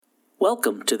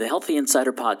Welcome to the Healthy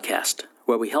Insider Podcast,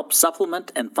 where we help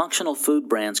supplement and functional food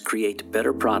brands create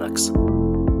better products.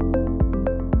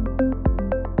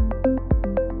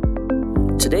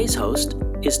 Today's host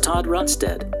is Todd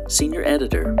Runstad, Senior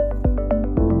Editor.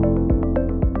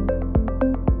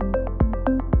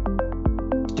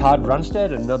 Todd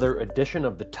Runstad, another edition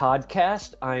of the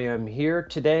Toddcast. I am here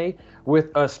today with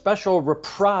a special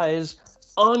reprise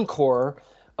encore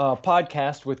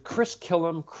podcast with Chris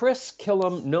Killam. Chris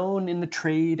Killam, known in the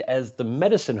trade as the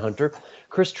Medicine Hunter.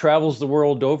 Chris travels the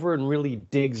world over and really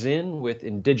digs in with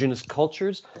indigenous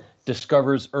cultures,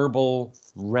 discovers herbal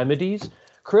remedies.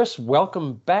 Chris,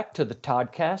 welcome back to the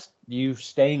Toddcast. You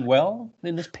staying well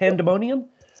in this pandemonium?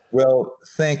 Well,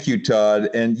 thank you, Todd.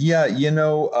 And yeah,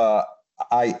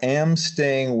 I am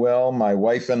staying well. My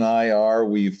wife and I are.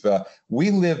 We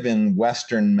live in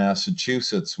Western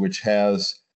Massachusetts, which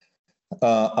has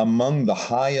among the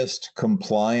highest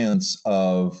compliance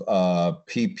of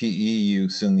PPE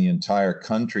use in the entire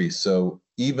country. So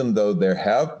even though there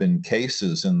have been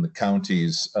cases in the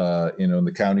counties, in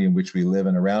the county in which we live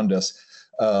and around us,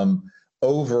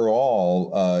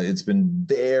 overall, it's been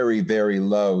very, very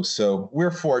low. So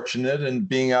we're fortunate, and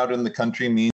being out in the country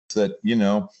means that,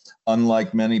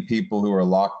 unlike many people who are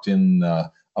locked in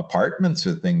apartments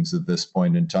or things at this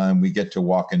point in time, we get to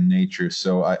walk in nature.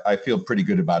 So I feel pretty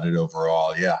good about it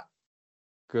overall. Yeah.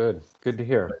 Good to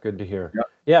hear.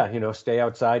 Yeah, stay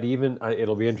outside. Even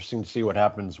it'll be interesting to see what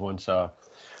happens once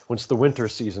the winter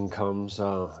season comes.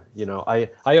 I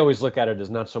always look at it as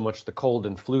not so much the cold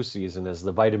and flu season as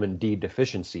the vitamin D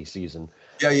deficiency season.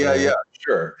 Yeah.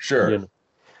 Sure.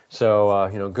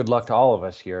 So good luck to all of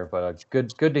us here. But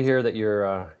good to hear that you're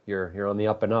on the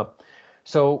up and up.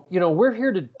 So, we're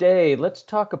here today. Let's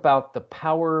talk about the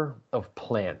power of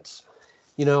plants.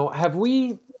 Have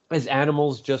we as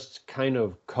animals just kind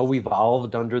of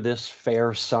co-evolved under this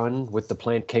fair sun with the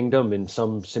plant kingdom in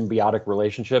some symbiotic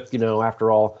relationship? After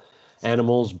all,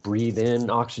 animals breathe in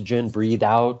oxygen, breathe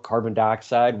out carbon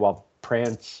dioxide, while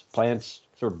plants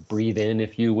sort of breathe in,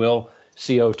 if you will,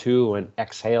 CO2 and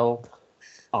exhale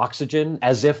oxygen,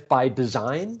 as if by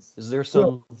design. Is there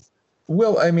some...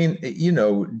 Well, I mean,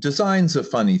 design's a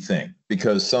funny thing,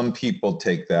 because some people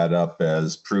take that up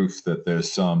as proof that there's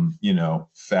some,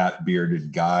 fat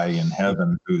bearded guy in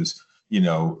heaven who's,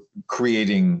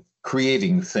 creating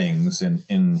things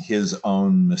in his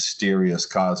own mysterious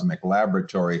cosmic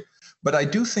laboratory. But I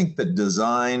do think that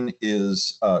design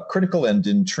is critical and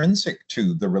intrinsic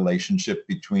to the relationship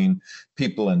between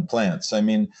people and plants. I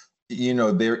mean,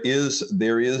 there is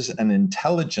an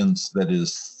intelligence that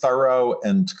is thorough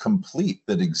and complete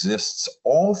that exists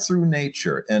all through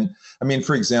nature. And I mean,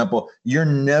 for example, you're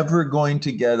never going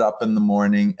to get up in the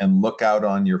morning and look out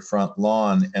on your front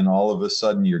lawn and all of a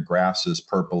sudden your grass is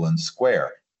purple and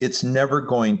square. It's never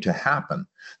going to happen.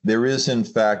 There is, in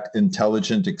fact,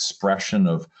 intelligent expression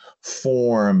of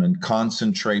form and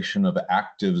concentration of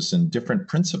actives and different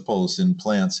principles in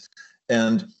plants.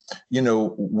 And,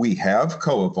 we have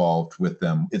co-evolved with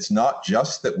them. It's not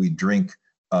just that we drink,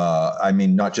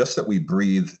 not just that we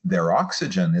breathe their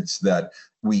oxygen, it's that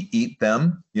we eat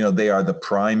them. They are the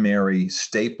primary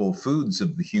staple foods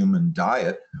of the human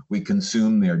diet. We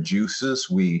consume their juices.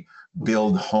 We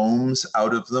build homes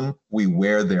out of them. We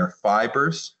wear their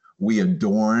fibers. We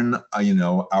adorn,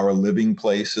 our living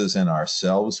places and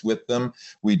ourselves with them.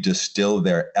 We distill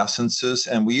their essences,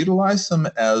 and we utilize them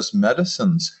as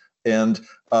medicines. And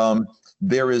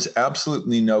there is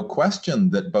absolutely no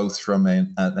question that both from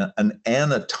an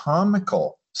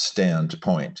anatomical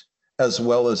standpoint, as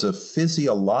well as a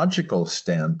physiological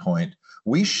standpoint,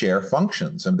 we share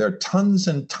functions. And there are tons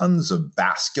and tons of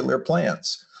vascular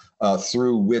plants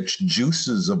through which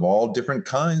juices of all different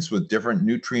kinds with different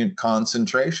nutrient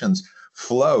concentrations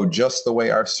flow just the way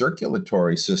our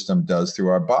circulatory system does through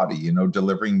our body,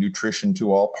 delivering nutrition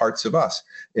to all parts of us.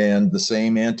 And the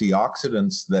same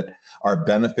antioxidants that are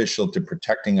beneficial to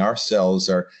protecting our cells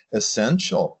are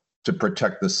essential to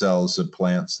protect the cells of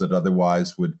plants that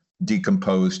otherwise would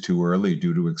decompose too early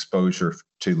due to exposure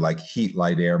to like heat,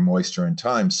 light, air, moisture, and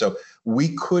time. So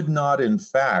we could not, in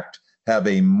fact, have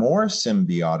a more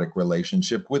symbiotic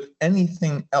relationship with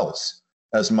anything else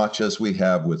as much as we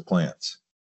have with plants.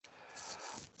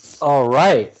 All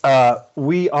right.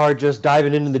 We are just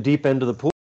diving into the deep end of the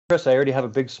pool. Chris, I already have a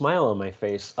big smile on my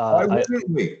face. Why wouldn't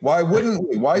we?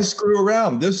 Why screw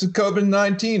around? This is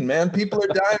COVID-19, man. People are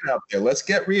dying out there. Let's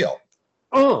get real.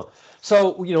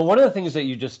 So, one of the things that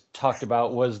you just talked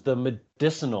about was the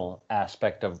medicinal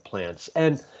aspect of plants.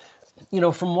 And,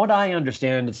 from what I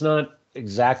understand, it's not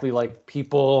exactly like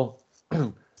people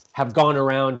have gone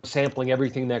around sampling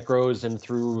everything that grows and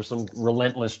through some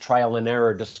relentless trial and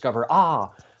error discover,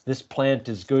 this plant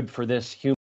is good for this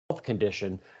human health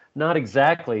condition. Not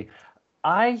exactly.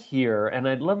 I hear, and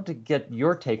I'd love to get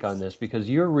your take on this because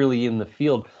you're really in the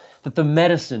field, that the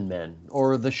medicine men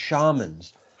or the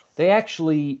shamans, they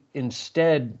actually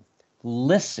instead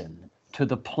listen to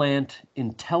the plant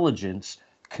intelligence,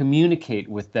 communicate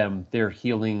with them their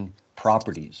healing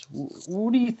properties.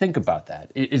 What do you think about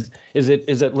that? Is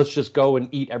it let's just go and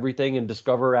eat everything and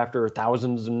discover after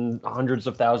thousands and hundreds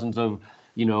of thousands of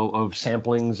of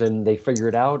samplings and they figure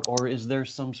it out, or is there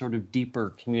some sort of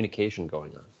deeper communication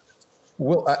going on?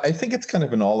 Well, I think it's kind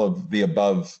of an all of the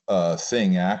above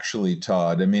thing, actually,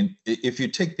 Todd. I mean, if you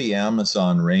take the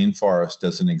Amazon rainforest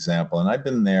as an example, and I've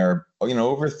been there,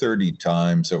 over 30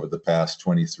 times over the past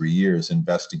 23 years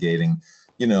investigating,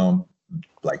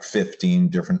 like 15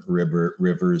 different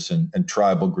rivers and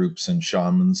tribal groups and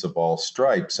shamans of all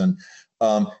stripes. And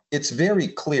it's very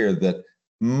clear that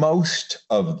most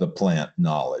of the plant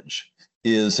knowledge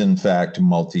is in fact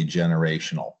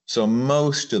multi-generational. So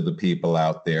most of the people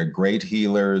out there, great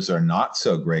healers or not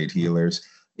so great healers,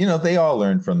 they all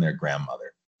learned from their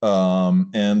grandmother.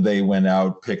 And they went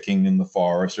out picking in the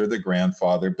forest, or their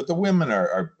grandfather, but the women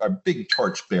are big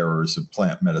torch bearers of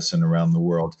plant medicine around the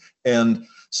world. And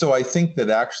so I think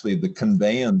that actually the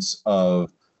conveyance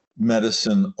of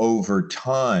medicine over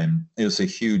time is a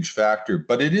huge factor,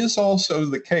 but it is also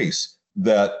the case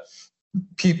that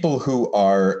people who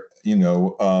are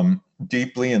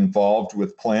deeply involved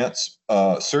with plants,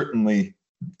 certainly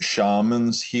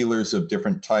shamans, healers of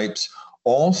different types,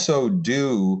 also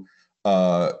do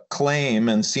claim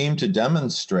and seem to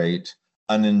demonstrate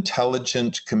an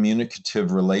intelligent,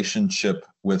 communicative relationship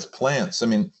with plants. I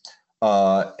mean,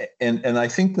 and I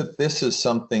think that this is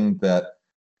something that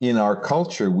in our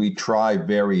culture, we try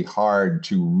very hard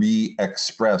to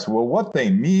re-express. Well, what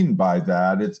they mean by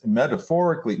that, it's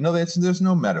metaphorically, no, there's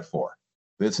no metaphor.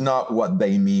 It's not what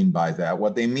they mean by that.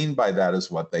 What they mean by that is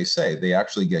what they say. They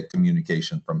actually get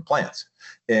communication from plants.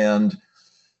 And,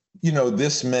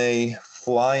 this may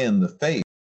fly in the face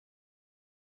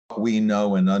of what we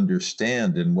know and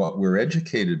understand and what we're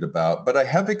educated about. But I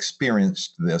have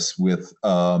experienced this with,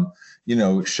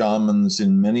 shamans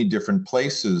in many different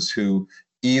places who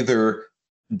either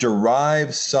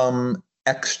derive some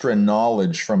extra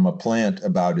knowledge from a plant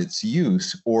about its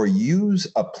use, or use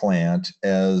a plant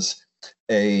as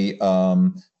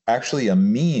actually a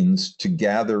means to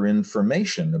gather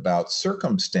information about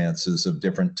circumstances of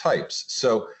different types.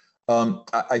 So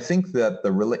I think that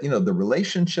the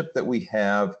relationship that we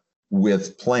have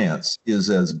with plants is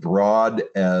as broad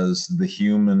as the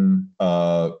human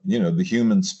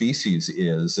species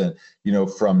is, and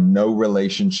from no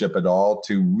relationship at all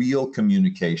to real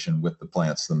communication with the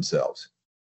plants themselves.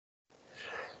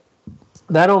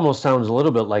 That almost sounds a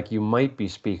little bit like you might be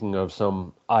speaking of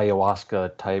some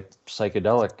ayahuasca type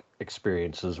psychedelic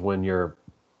experiences when you're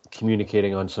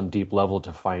communicating on some deep level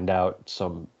to find out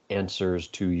some answers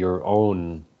to your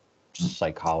own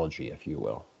psychology, if you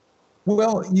will.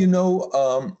 Well, you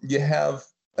have,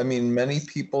 many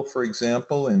people, for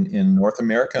example, in North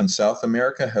America and South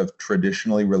America have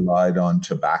traditionally relied on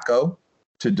tobacco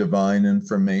to divine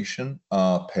information,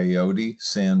 peyote,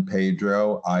 San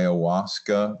Pedro,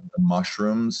 ayahuasca, the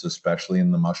mushrooms, especially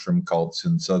in the mushroom cults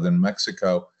in southern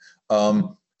Mexico.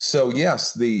 So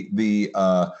yes, the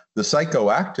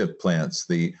psychoactive plants,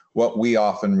 what we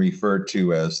often refer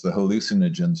to as the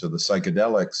hallucinogens or the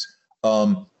psychedelics,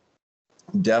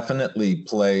 definitely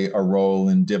play a role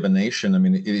in divination. I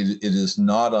mean, it is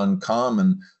not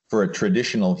uncommon for a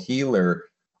traditional healer,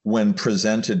 when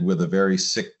presented with a very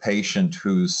sick patient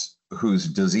whose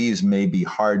disease may be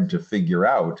hard to figure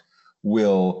out,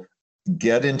 will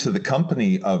get into the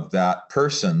company of that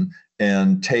person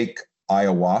and take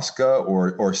ayahuasca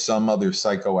or some other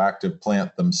psychoactive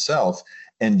plant themselves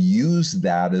and use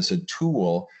that as a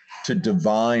tool to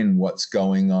divine what's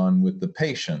going on with the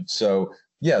patient. So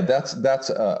yeah, that's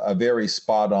a very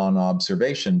spot on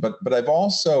observation. But I've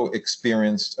also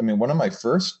experienced, one of my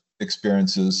first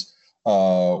experiences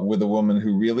with a woman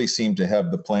who really seemed to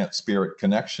have the plant spirit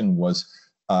connection was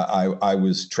I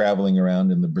was traveling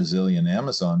around in the Brazilian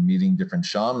Amazon meeting different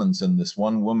shamans, and this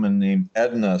one woman named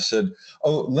Edna said,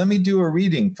 "Oh, let me do a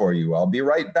reading for you. I'll be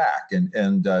right back."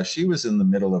 And she was in the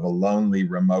middle of a lonely,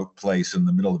 remote place in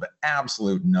the middle of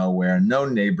absolute nowhere, no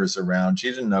neighbors around.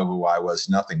 She didn't know who I was,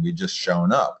 nothing. We'd just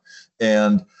shown up,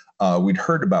 and we'd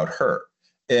heard about her.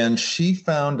 And she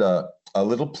found a a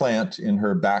little plant in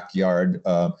her backyard,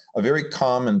 a very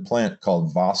common plant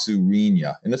called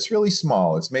Vasureenia. And it's really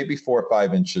small. It's maybe 4 or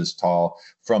 5 inches tall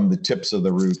from the tips of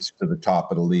the roots to the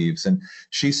top of the leaves. And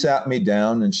she sat me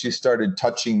down and she started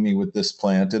touching me with this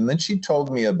plant. And then she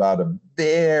told me about a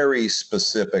very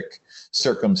specific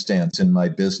circumstance in my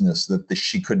business that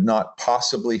she could not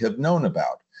possibly have known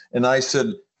about. And I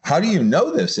said, "How do you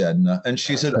know this, Edna?" And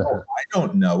she said, "Oh, I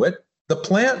don't know it. The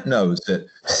plant knows it.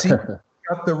 See,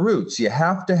 got the roots. You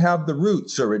have to have the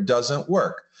roots or it doesn't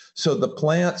work. So the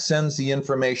plant sends the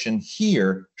information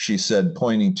here," she said,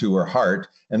 pointing to her heart,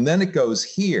 "and then it goes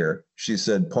here," she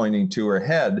said, pointing to her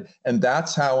head, "and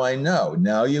that's how I know.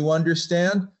 Now you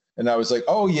understand?" And I was like,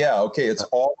 "Oh yeah, okay, it's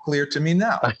all clear to me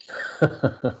now."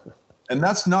 And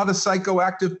that's not a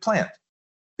psychoactive plant.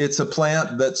 It's a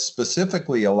plant that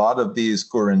specifically a lot of these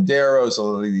curanderos, a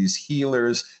lot of these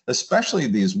healers, especially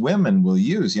these women, will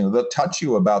use. You know, they'll touch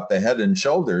you about the head and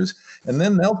shoulders, and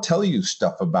then they'll tell you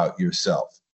stuff about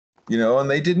yourself. You know,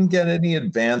 and they didn't get any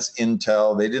advanced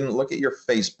intel. They didn't look at your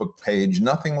Facebook page,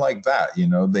 nothing like that. You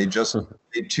know, they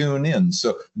tune in.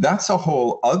 So that's a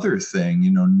whole other thing,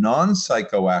 you know,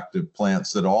 non-psychoactive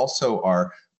plants that also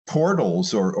are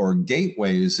portals or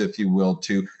gateways, if you will,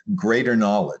 to greater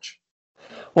knowledge.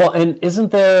 Well, and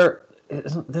isn't there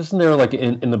like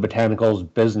in the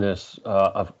botanicals business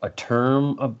a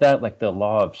term of that, like the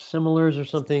law of similars or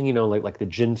something? You know, like the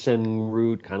ginseng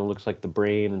root kind of looks like the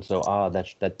brain, and so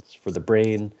that's for the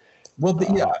brain. Well,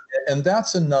 yeah, and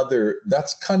that's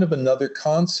kind of another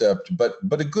concept,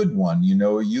 but a good one. You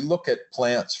know, you look at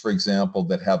plants, for example,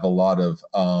 that have a lot of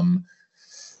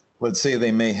let's say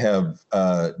they may have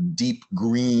deep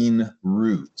green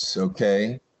roots,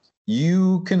 okay?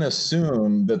 You can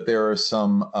assume that there are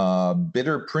some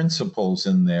bitter principles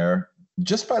in there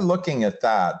just by looking at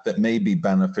that may be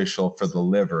beneficial for the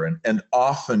liver. And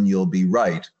often you'll be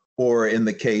right. Or in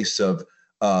the case of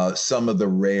some of the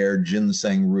rare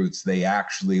ginseng roots, they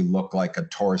actually look like a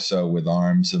torso with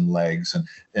arms and legs.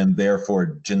 And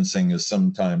therefore, ginseng is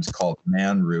sometimes called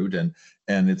man root. And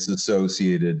it's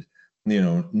associated, you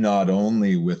know, not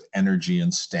only with energy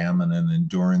and stamina and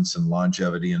endurance and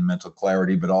longevity and mental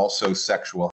clarity, but also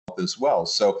sexual health as well.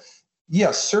 So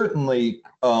yes, certainly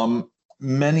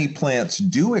many plants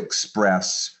do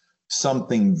express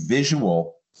something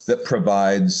visual that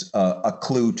provides a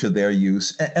clue to their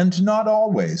use, and not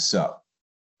always so.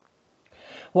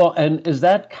 Well, and is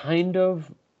that kind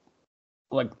of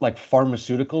like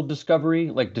pharmaceutical discovery?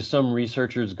 Like, do some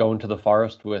researchers go into the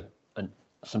forest with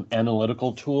some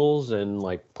analytical tools and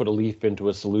like put a leaf into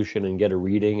a solution and get a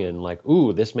reading and like,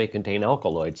 ooh, this may contain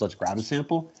alkaloids, let's grab a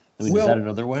sample? I mean, is that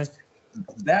another way?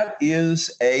 That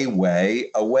is a way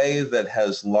that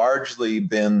has largely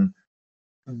been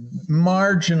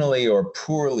marginally or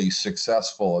poorly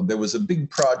successful. There was a big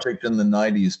project in the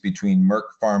 90s between Merck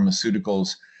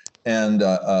Pharmaceuticals and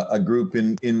a group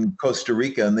in Costa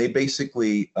Rica, and they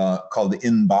basically called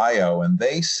InBio, and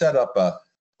they set up a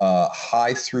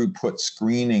high throughput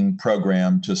screening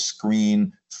program to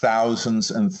screen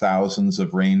thousands and thousands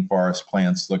of rainforest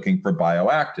plants looking for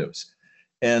bioactives.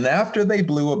 And after they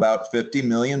blew about $50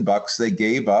 million, they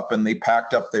gave up and they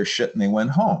packed up their shit and they went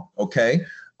home. Okay.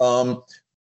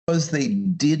 Because they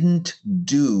didn't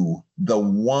do the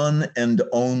one and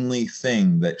only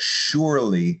thing that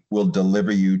surely will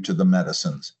deliver you to the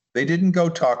medicines. They didn't go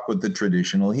talk with the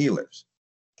traditional healers.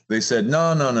 They said,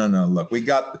 no, look, we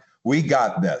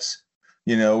got this.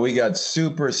 You know, we got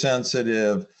super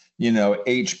sensitive, you know,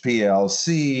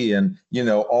 HPLC and, you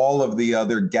know, all of the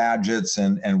other gadgets,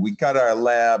 and we got our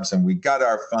labs and we got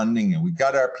our funding and we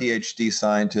got our PhD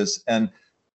scientists. And,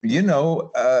 you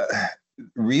know,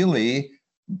 really,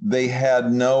 they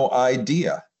had no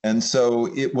idea. And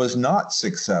so it was not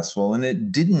successful and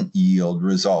it didn't yield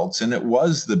results. And it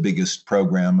was the biggest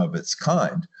program of its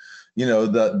kind. You know,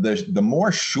 the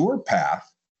more sure path,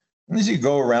 as you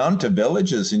go around to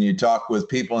villages and you talk with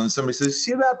people and somebody says,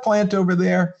 see that plant over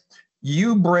there?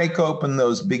 You break open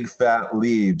those big fat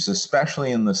leaves,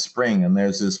 especially in the spring, and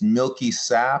there's this milky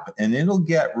sap, and it'll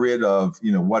get rid of,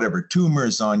 you know, whatever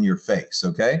tumors on your face,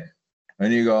 okay?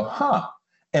 And you go, huh.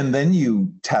 And then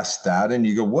you test that and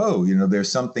you go, whoa, you know,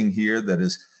 there's something here that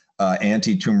is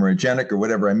anti-tumorigenic or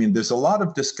whatever. I mean, there's a lot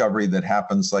of discovery that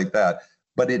happens like that,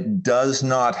 but it does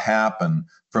not happen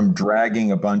from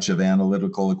dragging a bunch of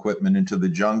analytical equipment into the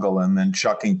jungle and then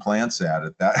chucking plants at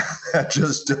it. That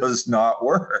just does not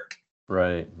work.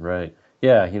 Right.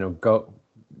 Yeah, you know,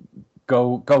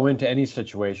 go into any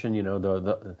situation, you know,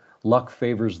 the luck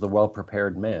favors the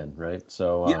well-prepared man, right?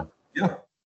 So yeah.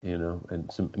 You know, and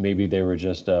so maybe they were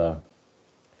just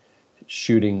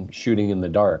shooting in the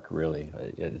dark, really.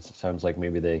 It sounds like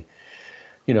maybe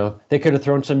they could have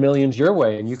thrown some millions your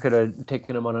way, and you could have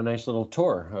taken them on a nice little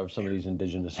tour of some of these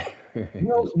indigenous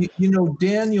Well, areas.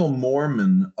 Daniel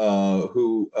Moorman,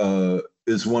 who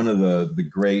is one of the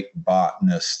great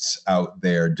botanists out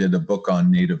there, did a book on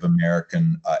Native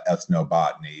American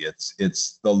ethnobotany.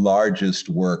 It's the largest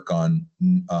work on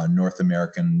North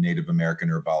American, Native American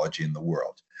herbology in the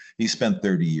world. He spent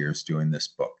 30 years doing this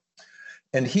book.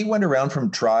 And he went around from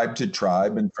tribe to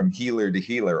tribe and from healer to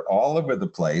healer all over the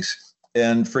place.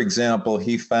 And for example,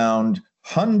 he found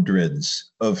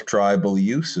hundreds of tribal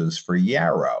uses for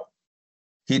yarrow.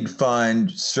 He'd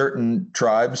find certain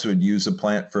tribes would use a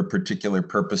plant for particular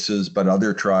purposes, but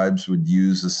other tribes would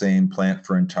use the same plant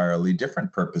for entirely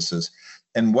different purposes.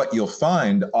 And what you'll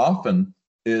find often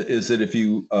is that if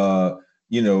you,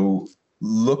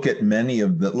 look at many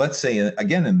of the, let's say,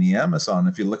 again, in the Amazon,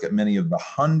 if you look at many of the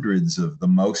hundreds of the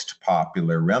most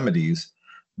popular remedies,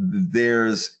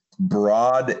 there's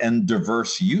broad and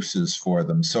diverse uses for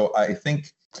them. So I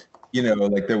think,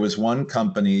 like there was one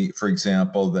company, for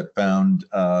example, that found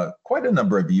quite a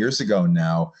number of years ago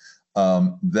now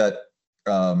that,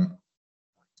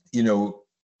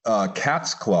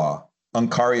 cat's claw,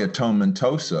 Uncaria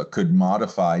tomentosa, could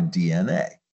modify DNA.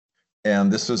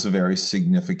 And this was a very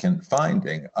significant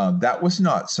finding. That was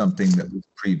not something that was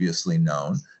previously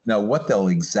known. Now, what they'll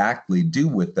exactly do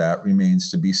with that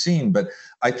remains to be seen. But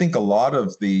I think a lot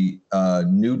of the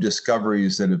new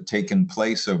discoveries that have taken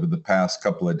place over the past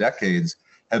couple of decades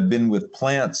have been with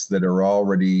plants that are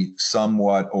already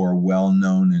somewhat or well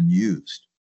known and used.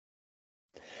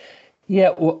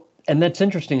 Yeah, well, and that's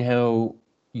interesting how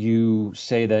you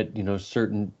say that,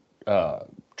 certain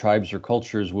tribes or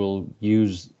cultures will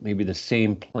use maybe the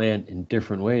same plant in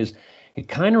different ways. It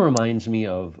kind of reminds me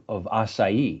of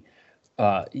acai,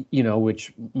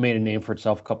 which made a name for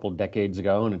itself a couple of decades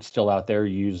ago, and it's still out there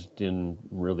used in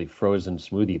really frozen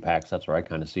smoothie packs. That's where I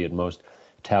kind of see it most,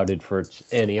 touted for its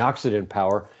antioxidant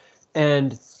power,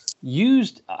 and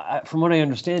used, from what I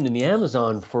understand, in the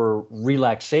Amazon for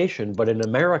relaxation, but in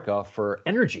America for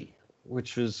energy,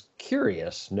 which is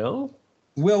curious, no?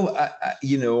 Well, I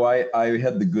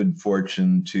had the good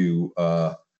fortune to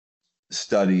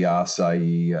study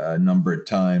acai a number of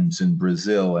times in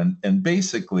Brazil, and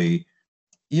basically,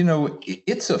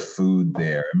 it's a food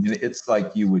there. I mean, it's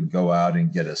like you would go out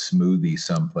and get a smoothie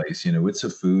someplace. It's a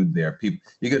food there. People,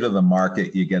 you go to the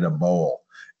market, you get a bowl,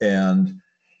 and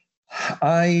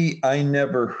I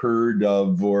never heard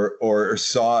of or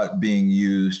saw it being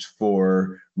used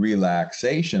for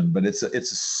relaxation, but it's a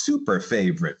super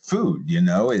favorite food.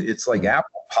 It's like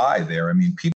apple pie there. I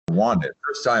mean, people want it.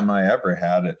 First time I ever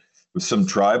had it was some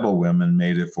tribal women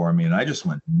made it for me, and I just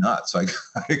went nuts. I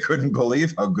couldn't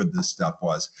believe how good this stuff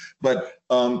was. But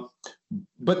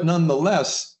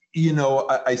nonetheless,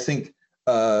 I think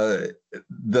the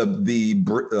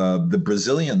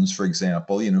Brazilians, for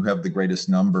example, who have the greatest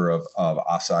number of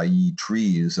acai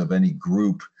trees of any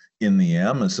group in the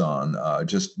Amazon,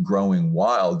 just growing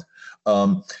wild.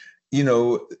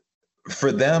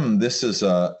 For them, this is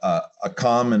a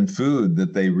common food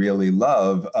that they really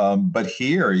love. But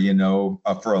here,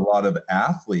 for a lot of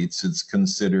athletes, it's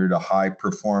considered a high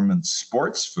performance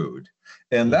sports food.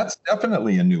 And that's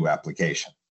definitely a new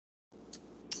application.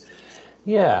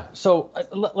 Yeah. So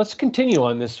let's continue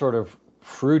on this sort of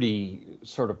fruity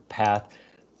sort of path.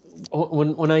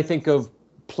 When I think of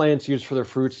plants used for their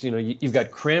fruits, you've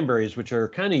got cranberries, which are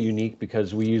kind of unique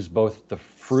because we use both the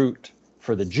fruit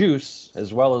for the juice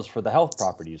as well as for the health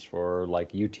properties for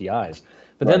like UTIs.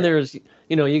 But then there's,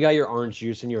 you got your orange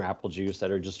juice and your apple juice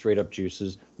that are just straight up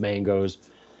juices, mangoes.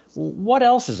 What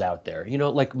else is out there?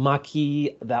 Like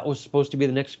maqui, that was supposed to be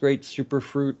the next great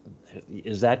superfruit.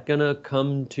 Is that going to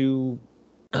come to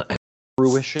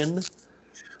fruition?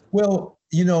 Well,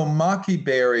 maqui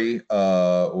berry,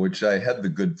 which I had the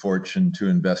good fortune to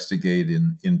investigate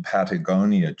in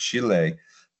Patagonia, Chile,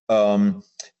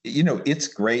 it's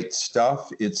great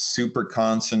stuff. It's super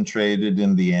concentrated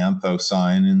in the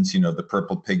anthocyanins, the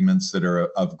purple pigments that are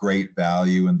of great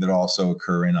value and that also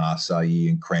occur in acai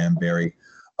and cranberry.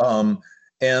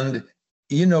 It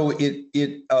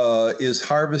is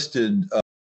harvested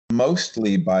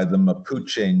mostly by the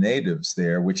Mapuche natives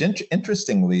there, which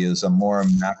interestingly is a more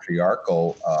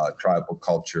matriarchal tribal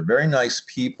culture. Very nice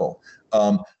people.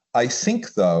 I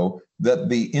think, though, that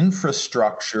the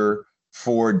infrastructure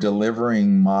for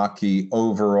delivering maqui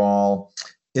overall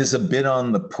is a bit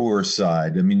on the poor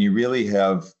side. I mean, you really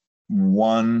have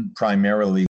one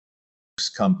primarily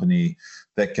company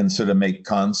that can sort of make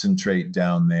concentrate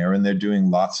down there, and they're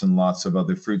doing lots and lots of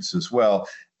other fruits as well.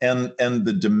 And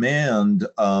the demand,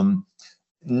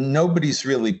 nobody's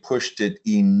really pushed it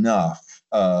enough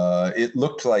it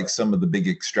looked like some of the big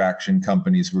extraction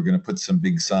companies were going to put some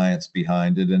big science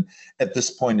behind it. And at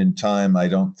this point in time, I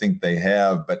don't think they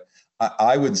have. But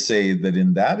I would say that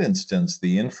in that instance,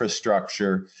 the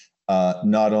infrastructure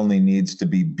not only needs to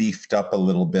be beefed up a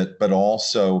little bit, but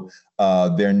also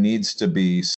there needs to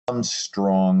be some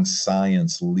strong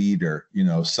science leader,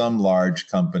 some large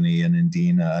company, an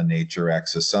Indena, a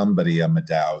NatureX, a somebody, a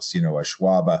Medaus, a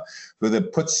Schwab, who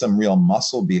that puts some real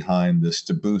muscle behind this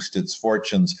to boost its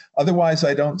fortunes. Otherwise,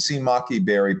 I don't see maqui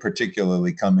berry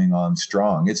particularly coming on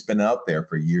strong. It's been out there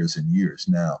for years and years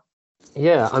now.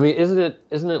 Yeah, I mean, isn't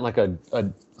it like a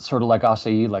sort of like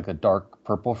acai, like a dark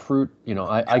purple fruit?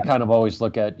 I kind of always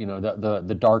look at,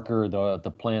 the darker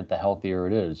the plant, the healthier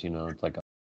it is. It's like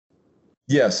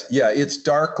Yes, yeah, it's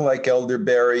dark like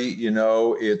elderberry,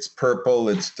 it's purple,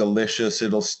 it's delicious,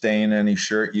 it'll stain any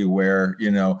shirt you wear,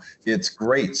 it's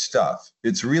great stuff.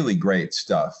 It's really great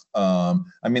stuff. I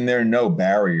mean, there are no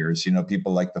barriers,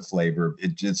 people like the flavor.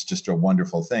 It's just a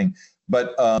wonderful thing.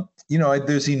 But,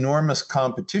 there's enormous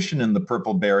competition in the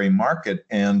purple berry market.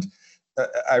 And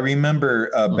I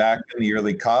remember back in the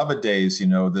early kava days,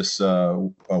 this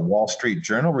Wall Street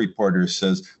Journal reporter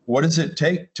says, what does it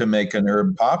take to make an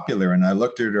herb popular? And I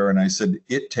looked at her and I said,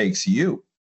 it takes you.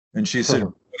 And she said,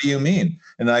 what do you mean?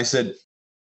 And I said,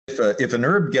 if an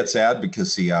herb gets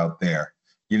advocacy out there,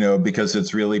 because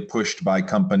it's really pushed by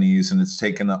companies and it's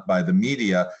taken up by the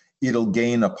media, it'll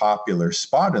gain a popular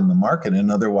spot in the market,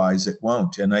 and otherwise it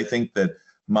won't. And I think that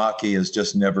maqui has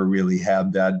just never really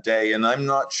had that day, and I'm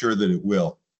not sure that it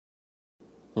will.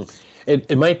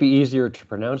 It might be easier to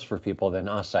pronounce for people than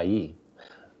acai.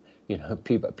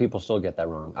 People still get that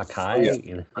wrong.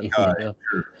 Acai. Acai,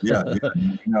 sure. Yeah.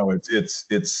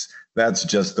 It's that's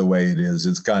just the way it is.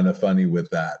 It's kind of funny with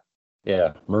that.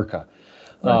 Yeah, Merca.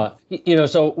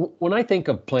 So when I think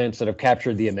of plants that have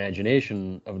captured the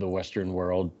imagination of the Western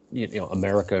world,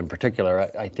 America in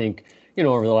particular, I think,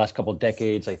 over the last couple of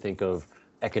decades, I think of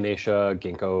echinacea,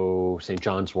 ginkgo, St.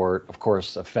 John's wort, of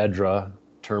course, ephedra,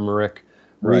 turmeric.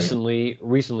 Right.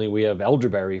 Recently, we have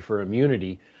elderberry for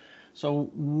immunity. So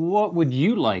what would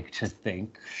you like to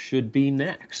think should be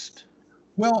next?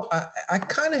 Well, I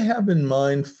kind of have in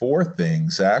mind four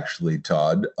things, actually,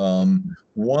 Todd.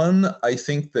 One, I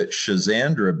think that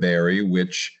Schizandra berry,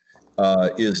 which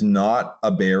is not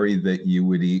a berry that you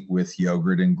would eat with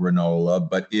yogurt and granola,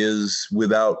 but is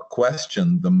without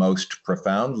question the most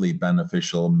profoundly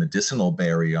beneficial medicinal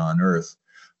berry on earth,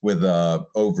 with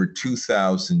over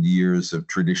 2,000 years of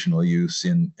traditional use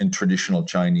in traditional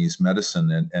Chinese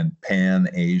medicine and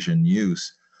pan-Asian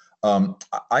use.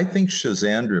 I think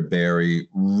Schizandra berry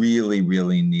really,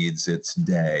 really needs its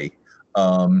day.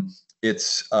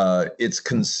 It's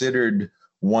considered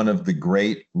one of the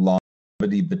great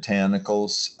longevity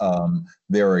botanicals.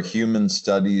 There are human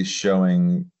studies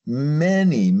showing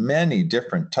many, many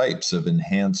different types of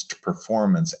enhanced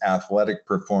performance, athletic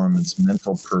performance,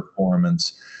 mental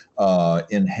performance,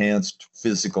 enhanced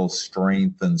physical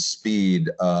strength and speed,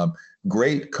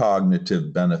 great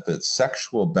cognitive benefits,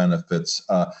 sexual benefits,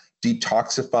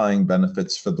 detoxifying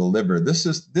benefits for the liver. This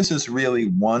is really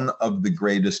one of the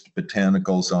greatest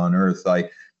botanicals on earth.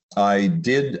 I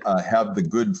did have the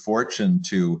good fortune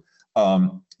to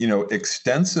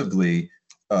extensively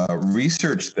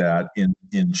research that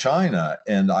in China,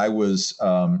 and I was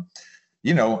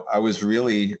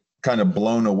really kind of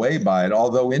blown away by it.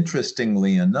 Although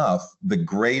interestingly enough, the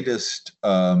greatest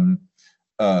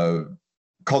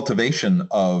cultivation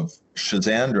of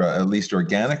Schizandra, at least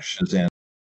organic Schizandra,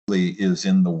 is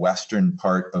in the western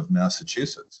part of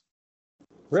Massachusetts.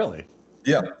 Really?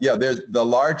 Yeah. There's the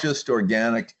largest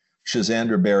organic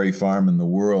Schizandra berry farm in the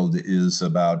world is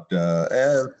about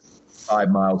 5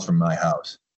 miles from my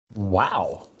house.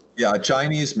 Wow. Yeah, a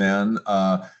Chinese man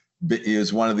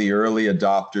is one of the early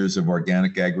adopters of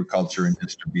organic agriculture and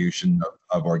distribution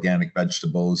of organic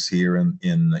vegetables here in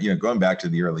going back to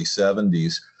the early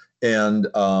 70s. And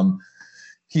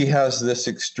he has this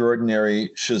extraordinary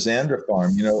Schizandra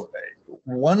farm.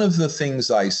 One of the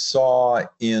things I saw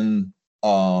in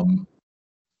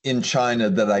China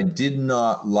that I did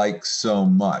not like so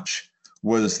much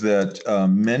was that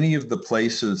many of the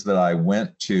places that I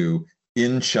went to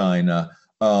in China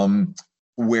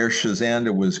where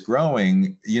Schizandra was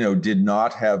growing, did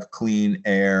not have clean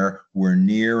air, were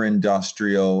near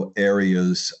industrial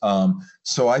areas.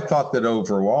 So I thought that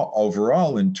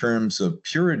overall, in terms of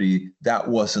purity, that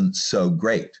wasn't so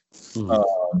great.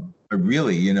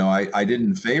 Really, I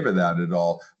didn't favor that at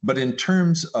all. But in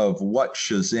terms of what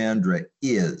Schizandra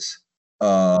is,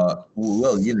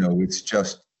 it's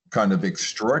just kind of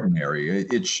extraordinary.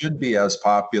 It should be as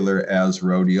popular as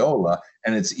rhodiola,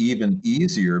 and it's even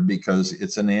easier because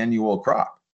it's an annual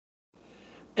crop.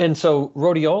 And so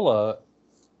rhodiola,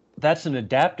 that's an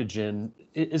adaptogen.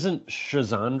 Isn't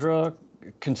Schizandra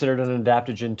considered an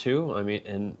adaptogen too? I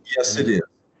mean, yes, it is.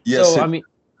 Yes. So, I mean,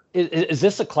 is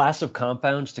this a class of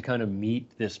compounds to kind of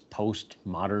meet this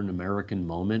post-modern American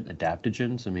moment,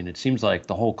 adaptogens? I mean, it seems like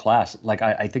the whole class, like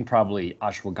I think probably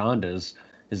ashwagandha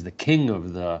is the king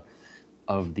of the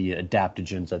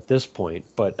adaptogens at this point.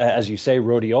 But as you say,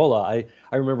 rhodiola,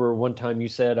 I remember one time you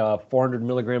said 400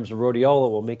 milligrams of rhodiola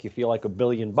will make you feel like $1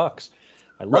 billion.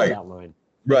 I love that line.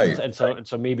 Right. And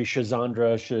so maybe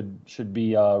Schizandra should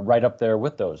be right up there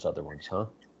with those other ones, huh?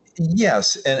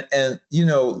 Yes, and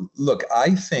look,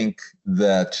 I think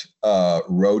that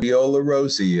rhodiola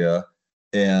rosea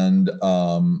and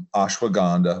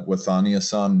ashwagandha, Withania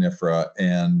somnifera,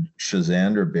 and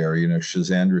Schizandra berry,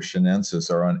 Schizandra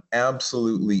chinensis, are on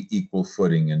absolutely equal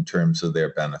footing in terms of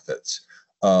their benefits.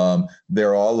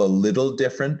 They're all a little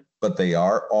different, but they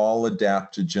are all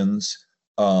adaptogens.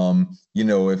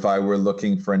 If I were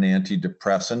looking for an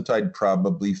antidepressant, I'd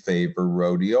probably favor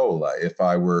rhodiola. If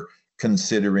I were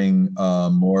considering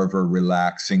more of a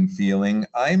relaxing feeling,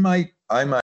 I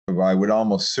would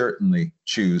almost certainly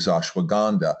choose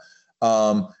ashwagandha.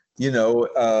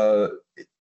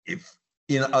 If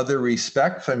in other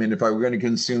respects, I mean, if I were going to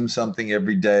consume something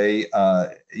every day,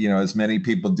 as many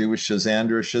people do with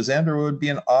Schizandra would be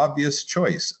an obvious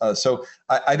choice. So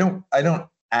I don't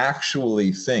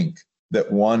actually think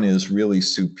that one is really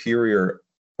superior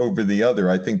over the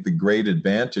other. I think the great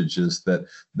advantage is that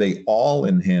they all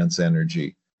enhance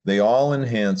energy. They all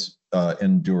enhance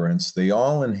endurance. They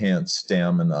all enhance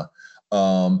stamina.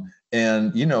 In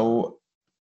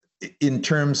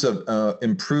terms of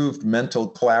improved mental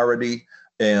clarity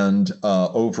and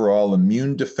overall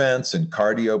immune defense and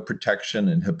cardio protection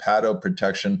and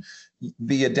hepatoprotection,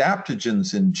 the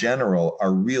adaptogens in general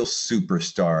are real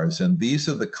superstars. And these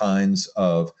are the kinds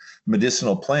of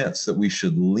medicinal plants that we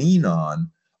should lean on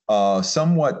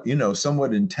somewhat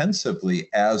intensively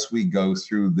as we go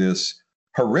through this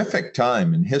horrific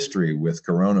time in history with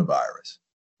coronavirus.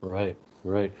 Right.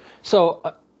 So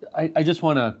I just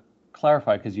want to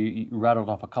clarify, because you rattled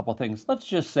off a couple things. Let's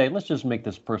just make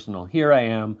this personal. Here I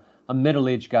am, a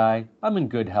middle-aged guy. I'm in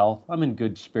good health. I'm in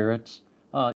good spirits.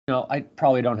 I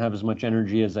probably don't have as much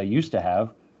energy as I used to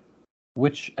have.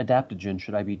 Which adaptogen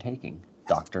should I be taking,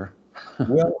 doctor?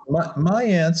 Well, my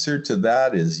answer to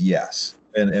that is yes.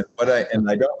 And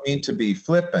I don't mean to be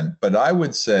flippant, but I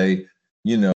would say,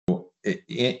 in a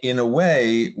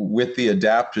way, with the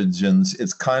adaptogens,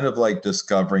 it's kind of like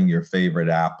discovering your favorite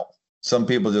apple. Some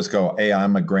people just go, hey,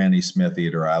 I'm a Granny Smith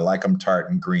eater. I like them tart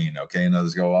and green. Okay. And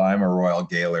others go, well, I'm a Royal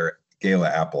Gala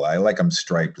apple. I like them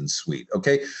striped and sweet.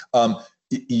 Okay.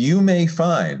 You may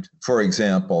find, for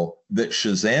example, that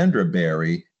Schizandra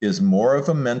berry is more of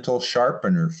a mental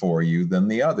sharpener for you than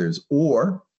the others.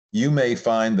 Or you may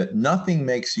find that nothing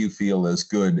makes you feel as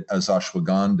good as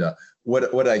ashwagandha.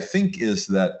 What I think is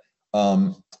that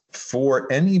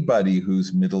for anybody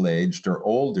who's middle-aged or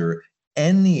older,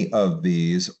 any of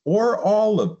these or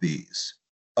all of these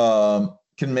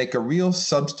can make a real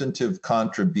substantive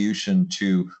contribution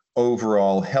to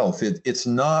overall health. It's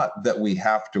not that we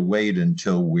have to wait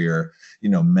until we're,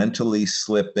 mentally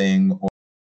slipping or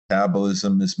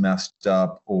metabolism is messed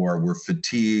up or we're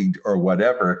fatigued or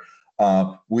whatever.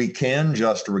 We can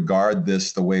just regard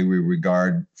this the way we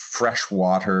regard fresh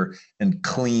water and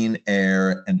clean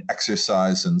air and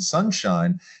exercise and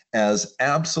sunshine as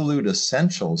absolute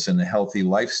essentials in a healthy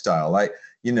lifestyle.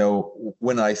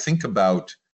 When I think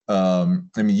about,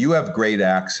 you have great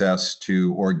access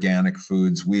to organic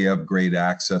foods. We have great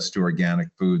access to organic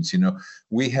foods.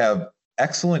 We have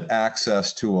excellent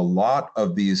access to a lot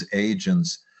of these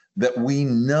agents that we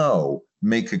know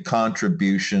make a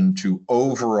contribution to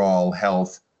overall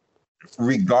health,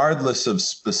 regardless of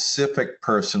specific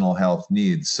personal health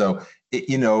needs. So,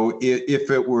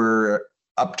 if it were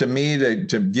up to me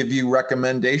to give you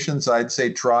recommendations, I'd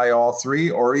say try all three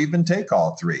or even take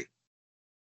all three.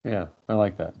 Yeah, I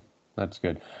like that. That's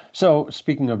good. So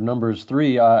speaking of numbers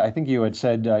 3, I think you had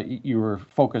said you were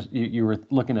focused. You were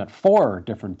looking at 4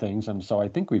 different things, and so I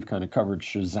think we've kind of covered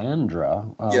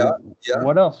Schizandra. Yeah.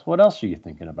 What else? What else are you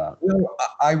thinking about? Well,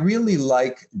 I really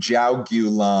like Jiao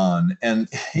Gulan, and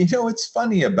it's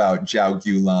funny about Jiao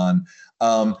Gulan.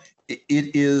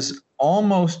 It is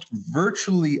almost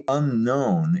virtually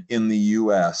unknown in the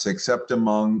U.S., except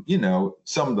among,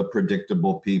 some of the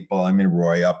predictable people. I mean,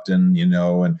 Roy Upton,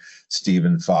 and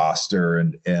Stephen Foster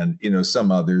and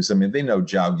some others. I mean, they know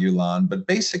Jiao Gulan, but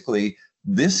basically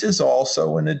This is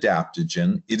also an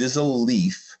adaptogen. It is a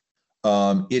leaf.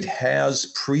 It has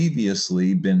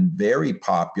previously been very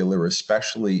popular,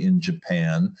 especially in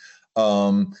Japan.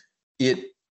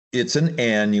 It's an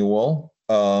annual.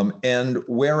 And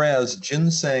whereas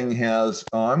ginseng has,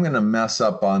 I'm going to mess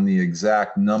up on the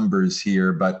exact numbers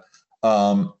here, but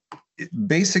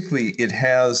basically it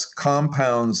has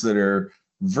compounds that are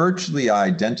virtually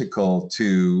identical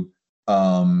to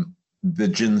the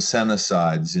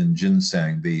ginsenosides in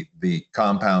ginseng, the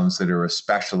compounds that are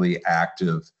especially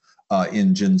active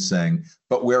in ginseng.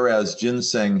 But whereas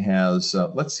ginseng has,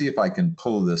 let's see if I can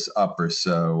pull this up or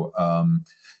so.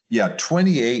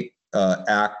 28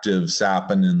 active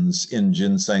saponins in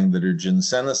ginseng that are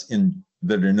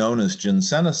that are known as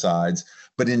ginsenosides,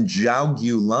 but in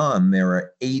Jiaogulan there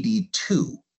are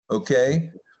 82.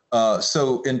 Okay,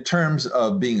 so in terms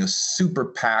of being a super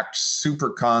packed, super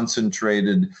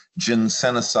concentrated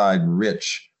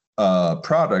ginsenoside-rich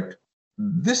product,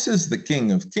 this is the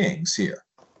king of kings here,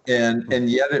 and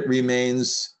yet it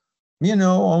remains,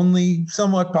 only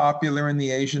somewhat popular in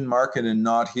the Asian market and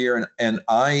not here. And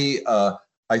I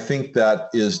think that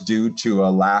is due to a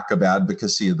lack of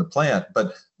advocacy of the plant.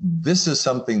 But this is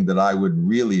something that I would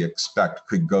really expect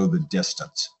could go the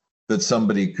distance, that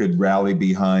somebody could rally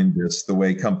behind this the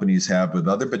way companies have with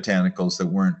other botanicals that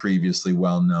weren't previously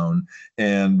well known,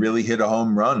 and really hit a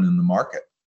home run in the market.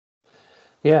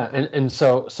 Yeah, and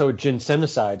so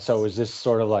ginsenoside. So is this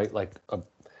sort of like a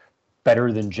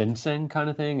better than ginseng kind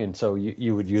of thing? And so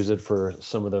you would use it for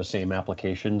some of those same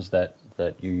applications that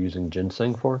you're using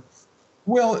ginseng for?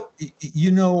 Well,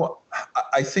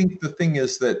 I think the thing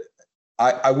is that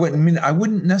I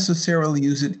wouldn't necessarily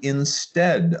use it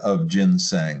instead of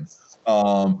ginseng.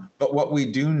 But what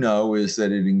we do know is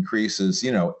that it increases,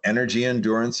 energy,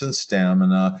 endurance, and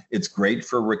stamina. It's great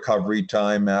for recovery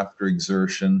time after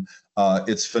exertion.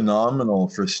 It's phenomenal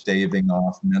for staving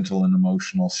off mental and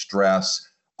emotional stress.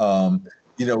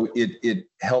 It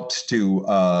helps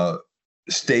to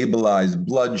stabilize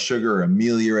blood sugar,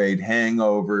 ameliorate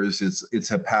hangovers. It's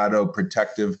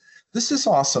hepatoprotective. This is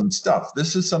awesome stuff.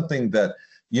 This is something that,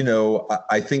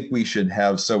 I think we should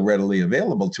have so readily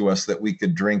available to us that we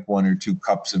could drink 1 or 2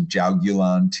 cups of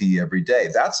Jiaogulan tea every day.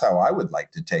 That's how I would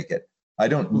like to take it. I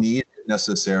don't need it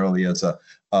necessarily as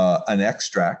an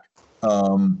extract.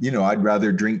 I'd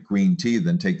rather drink green tea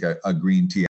than take a green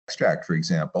tea extract, for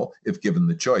example, if given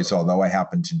the choice, although I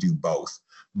happen to do both.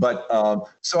 But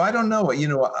so I don't know,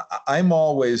 I'm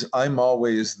always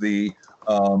the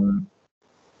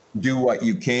do what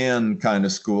you can kind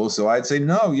of school. So I'd say,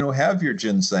 no, have your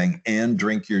ginseng and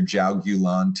drink your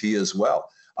Jiaogulan tea as well.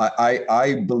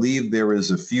 I believe there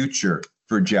is a future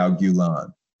for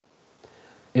Jiaogulan.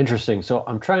 Interesting. So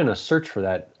I'm trying to search for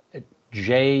that.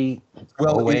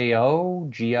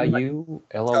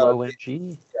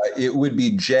 JIAOGIULLONG? It would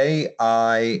be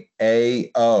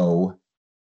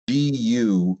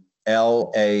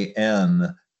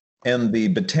JIAOGULAN, and the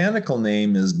botanical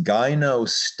name is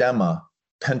Gynostemma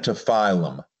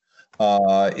pentaphyllum.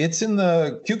 It's in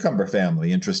the cucumber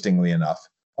family, interestingly enough,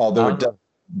 although it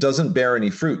doesn't bear any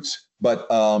fruits. But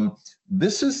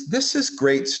this is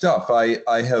great stuff.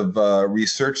 I have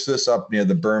researched this up near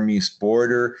the Burmese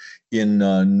border in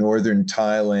northern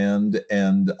Thailand,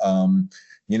 and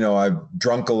I've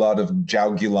drunk a lot of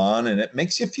Jiaogulan, and it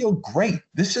makes you feel great.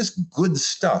 This is good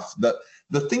stuff. The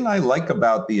thing I like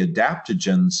about the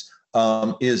adaptogens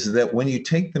is that when you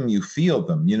take them, you feel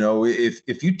them.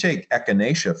 If you take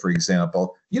echinacea, for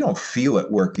example, you don't feel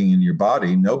it working in your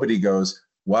body. Nobody goes,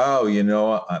 wow,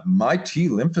 my T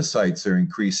lymphocytes are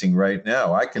increasing right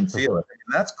now. I can feel it.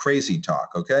 And that's crazy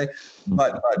talk, okay?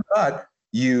 But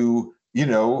you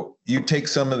take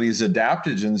some of these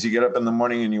adaptogens, you get up in the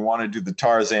morning and you want to do the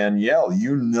Tarzan yell,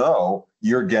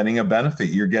 you're getting a benefit,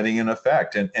 you're getting an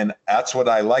effect. And that's what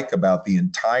I like about the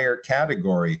entire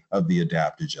category of the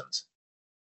adaptogens.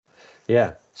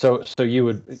 Yeah. So you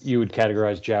would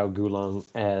categorize Jiaogulan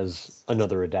as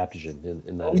another adaptogen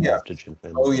in that adaptogen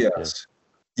family. Oh, yes.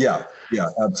 Yeah,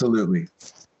 absolutely.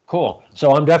 Cool.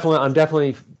 So I'm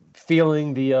definitely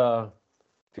feeling the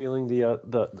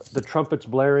trumpets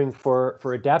blaring for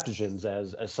adaptogens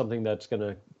as something that's going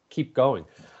to keep going.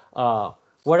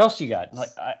 What else you got? Like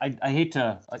I hate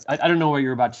to, I don't know what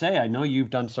you're about to say. I know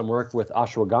you've done some work with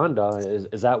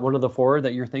ashwagandha. Is that one of the 4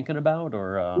 that you're thinking about,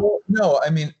 or? Well, no,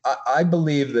 I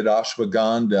believe that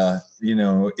ashwagandha,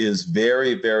 is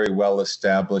very, very well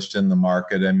established in the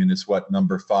market. It's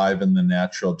number 5 in the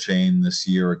natural chain this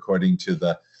year, according to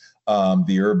the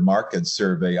Herb Market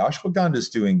Survey. Ashwagandha is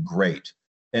doing great.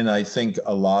 And I think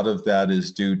a lot of that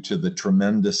is due to the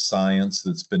tremendous science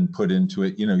that's been put into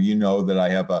it. You know that I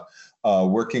have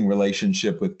working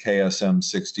relationship with KSM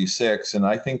 66. And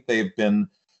I think they've been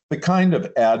the kind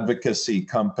of advocacy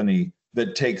company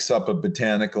that takes up a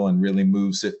botanical and really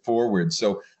moves it forward.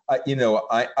 So,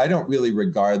 I don't really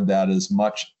regard that as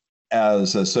much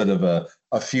as a sort of a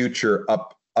future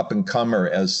up and comer,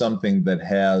 as something that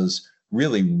has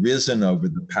really risen over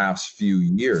the past few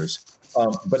years.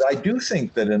 But I do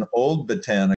think that an old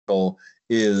botanical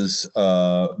is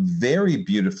very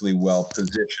beautifully well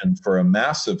positioned for a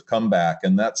massive comeback,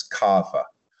 and that's kava.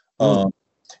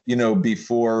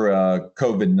 Before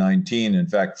COVID-19, in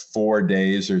fact, 4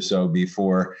 days or so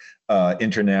before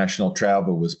international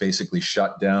travel was basically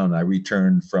shut down, I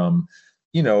returned from,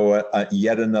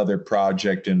 yet another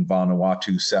project in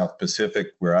Vanuatu, South Pacific,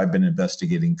 where I've been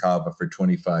investigating kava for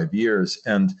 25 years.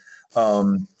 And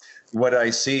what I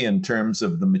see in terms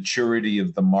of the maturity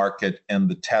of the market and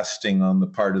the testing on the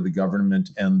part of the government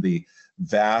and the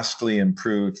vastly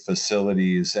improved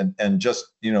facilities and just,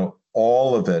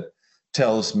 all of it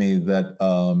tells me that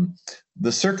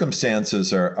the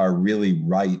circumstances are really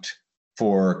right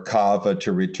for kava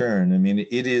to return. I mean,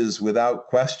 it is without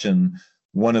question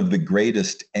one of the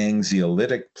greatest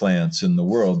anxiolytic plants in the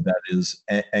world that is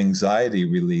anxiety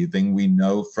relieving. We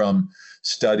know from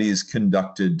studies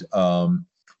conducted,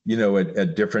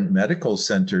 at different medical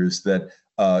centers that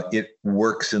it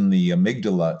works in the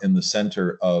amygdala, in the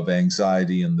center of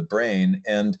anxiety in the brain.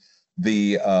 And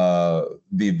the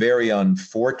very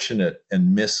unfortunate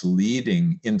and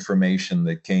misleading information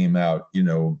that came out,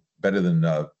 better than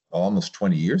almost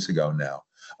 20 years ago now,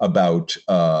 about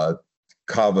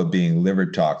kava being liver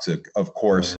toxic, of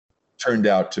course, turned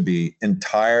out to be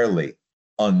entirely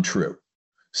untrue.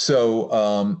 So,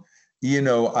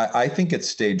 I think it's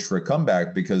staged for a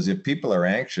comeback, because if people are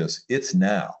anxious, it's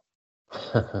now.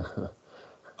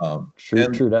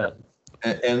 True that.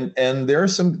 And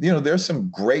there's some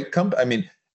great companies. I mean,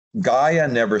 Gaia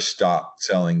never stopped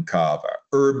selling kava.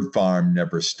 Herb Farm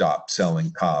never stopped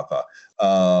selling kava.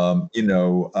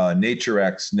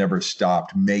 NatureX never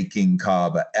stopped making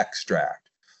kava extract.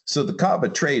 So the kava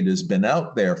trade has been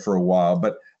out there for a while,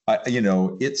 but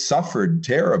it suffered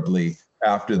terribly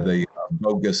after the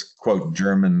bogus, quote,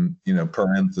 German,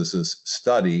 parenthesis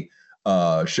study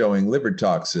showing liver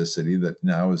toxicity that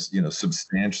now is,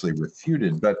 substantially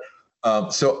refuted. But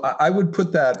so I would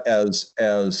put that as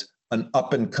an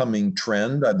up and coming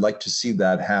trend. I'd like to see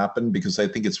that happen, because I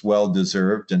think it's well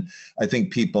deserved. And I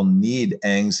think people need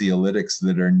anxiolytics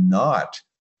that are not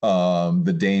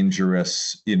the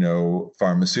dangerous,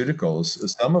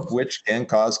 pharmaceuticals, some of which can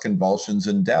cause convulsions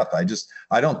and death.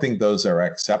 I don't think those are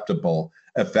acceptable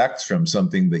effects from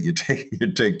something that you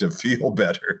take to feel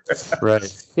better.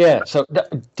 Right. Yeah. So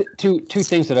two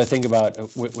things that I think about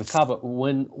with kava,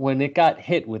 when it got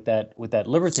hit with that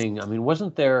liver thing. I mean,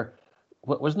 wasn't there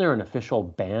an official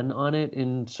ban on it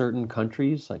in certain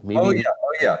countries? Like maybe. Oh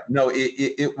yeah. No,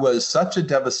 it was such a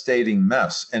devastating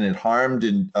mess, and it harmed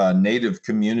native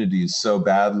communities so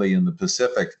badly in the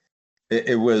Pacific.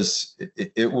 It was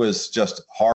just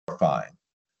horrifying.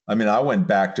 I mean, I went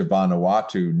back to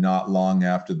Vanuatu not long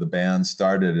after the ban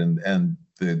started, and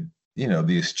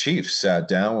these chiefs sat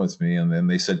down with me, and then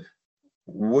they said,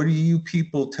 "What are you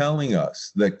people telling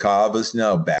us, that kava is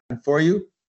now bad for you?"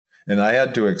 And I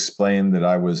had to explain that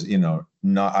I was,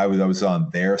 I was on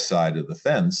their side of the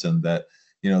fence, and that,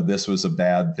 this was a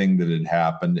bad thing that had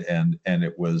happened, and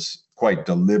it was quite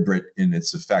deliberate in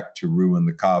its effect to ruin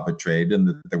the kava trade, and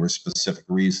that there were specific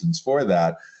reasons for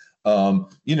that.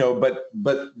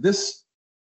 But this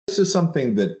is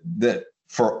something that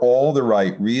for all the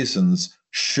right reasons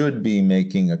should be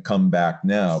making a comeback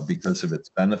now because of its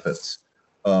benefits.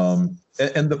 And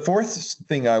the fourth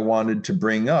thing I wanted to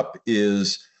bring up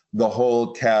is the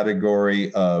whole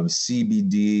category of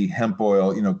CBD, hemp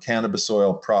oil, cannabis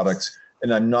oil products.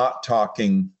 And I'm not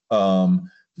talking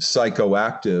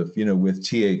psychoactive, with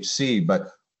THC,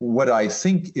 but what I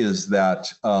think is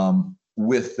that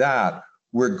with that,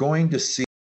 we're going to see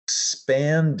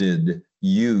expanded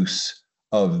use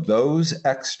of those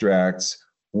extracts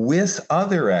with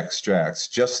other extracts,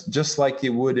 just like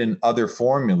you would in other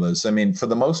formulas. I mean, for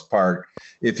the most part,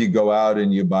 if you go out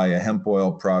and you buy a hemp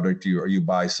oil product, or you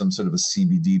buy some sort of a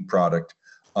CBD product,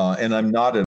 and I'm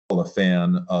not at all a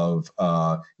fan of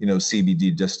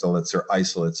CBD distillates or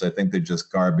isolates. I think they're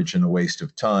just garbage and a waste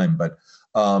of time. But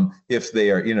if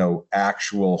they are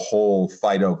actual whole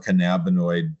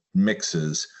phytocannabinoid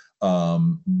mixes,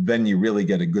 then you really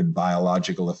get a good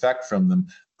biological effect from them.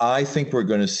 I think we're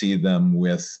going to see them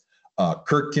with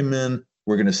curcumin.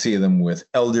 We're going to see them with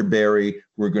elderberry.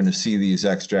 We're going to see these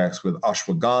extracts with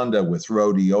ashwagandha, with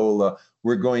rhodiola.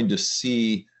 We're going to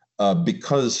see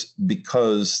because the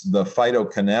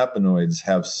phytocannabinoids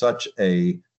have such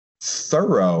a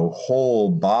thorough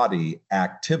whole body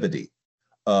activity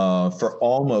for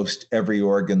almost every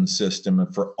organ system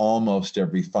and for almost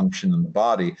every function in the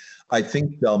body. I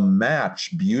think they'll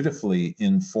match beautifully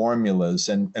in formulas.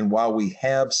 And while we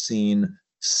have seen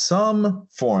some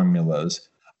formulas,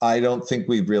 I don't think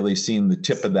we've really seen the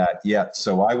tip of that yet.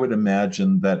 So I would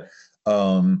imagine that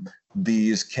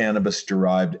these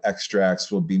cannabis-derived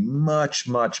extracts will be much,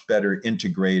 much better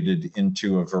integrated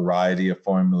into a variety of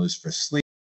formulas for sleep,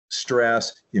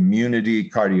 stress, immunity,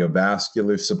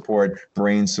 cardiovascular support,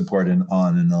 brain support, and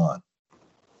on and on.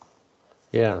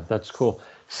 Yeah, that's cool.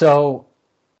 So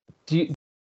do you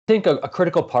think a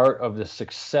critical part of the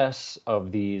success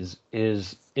of these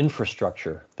is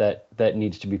infrastructure that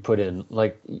needs to be put in?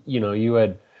 Like, you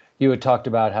had talked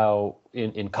about how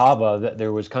in Kava that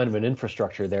there was kind of an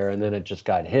infrastructure there, and then it just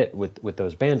got hit with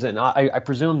those bans. And I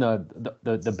presume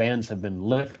the bans have been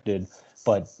lifted,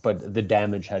 but the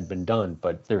damage had been done.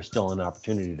 But there's still an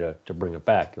opportunity to bring it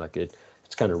back. Like it's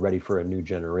kind of ready for a new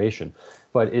generation.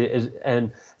 But it is,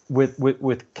 and with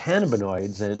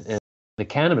cannabinoids and the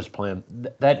cannabis plant,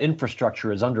 that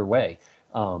infrastructure is underway.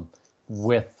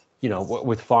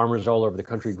 With farmers all over the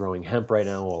country growing hemp right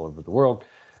now, all over the world.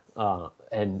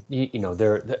 And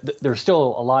there's still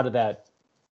a lot of that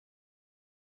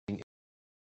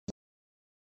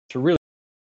to really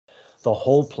the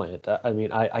whole plant. I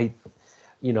mean, I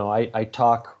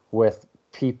talk with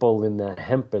people in the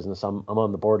hemp business. I'm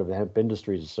on the board of the Hemp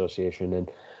Industries Association,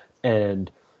 and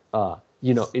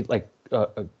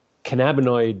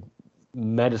cannabinoid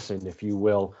medicine, if you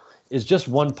will, is just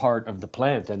one part of the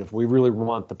plant. And if we really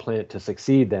want the plant to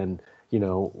succeed, then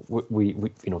we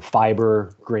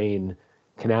fiber, grain,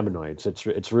 cannabinoids.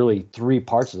 It's really three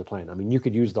parts of the plant. I mean, you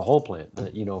could use the whole plant.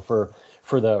 For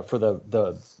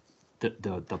the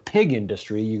pig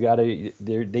industry,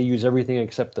 they use everything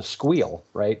except the squeal,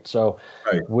 right? So,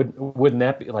 right. Wouldn't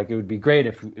that be like, it would be great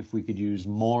if we could use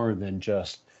more than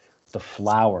just the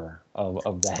flower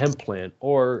of the hemp plant,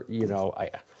 or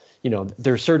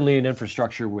there's certainly an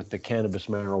infrastructure with the cannabis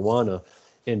marijuana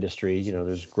industry.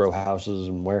 There's grow houses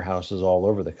and warehouses all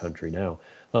over the country now.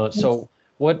 So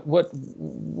what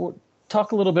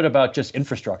talk a little bit about just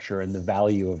infrastructure and the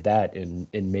value of that in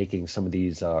making some of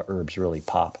these herbs really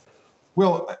pop.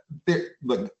 Well,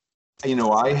 look,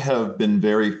 I have been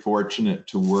very fortunate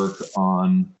to work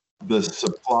on the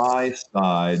supply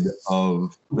side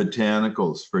of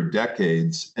botanicals for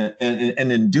decades,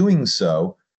 and in doing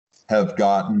so, have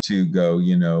gotten to go,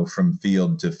 from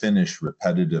field to finish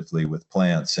repetitively with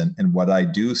plants. And what I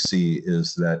do see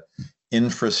is that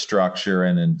infrastructure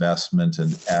and investment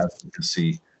and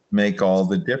advocacy make all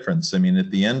the difference. I mean,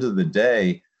 at the end of the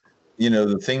day,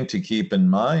 the thing to keep in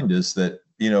mind is that,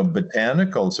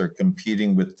 botanicals are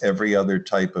competing with every other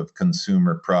type of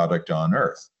consumer product on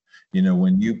earth.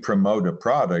 When you promote a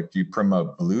product, you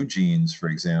promote blue jeans, for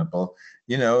example,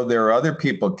 there are other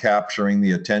people capturing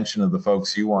the attention of the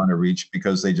folks you want to reach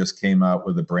because they just came out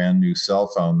with a brand new cell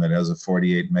phone that has a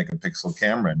 48 megapixel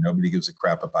camera, and nobody gives a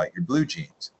crap about your blue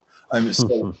jeans.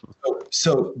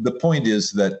 So the point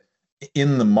is that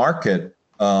in the market,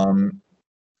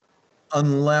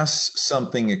 unless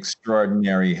something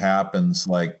extraordinary happens,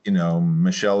 like,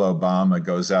 Michelle Obama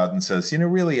goes out and says,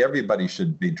 really everybody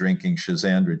should be drinking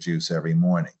Schizandra juice every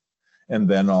morning. And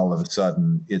then all of a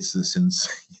sudden it's this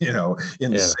insane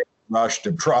rush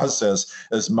to process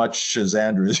as much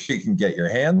Schizandra as you can get your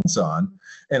hands on.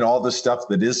 And all the stuff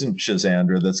that isn't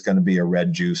Schizandra, that's going to be a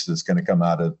red juice that's going to come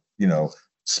out of,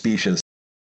 specious.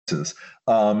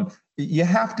 You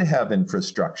have to have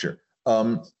infrastructure.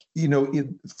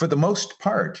 For the most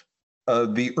part,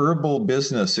 the herbal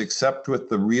business, except with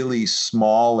the really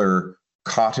smaller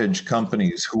cottage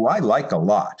companies, who I like a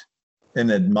lot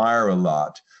and admire a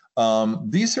lot,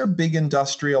 these are big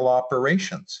industrial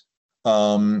operations,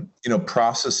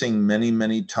 processing many,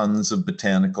 many tons of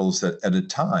botanicals at a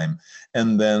time.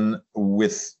 And then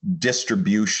with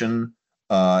distribution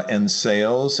and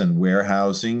sales and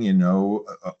warehousing,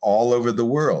 all over the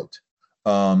world.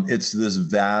 It's this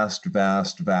vast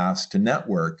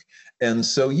network. And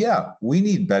so, we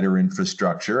need better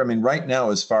infrastructure. I mean, right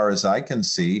now, as far as I can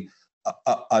see,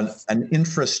 an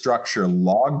infrastructure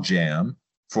logjam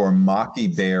for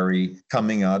maqui berry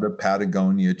coming out of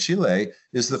Patagonia, Chile,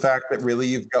 is the fact that really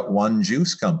you've got one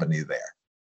juice company there,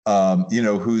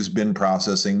 who's been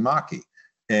processing maqui.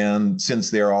 And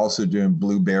since they're also doing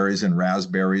blueberries and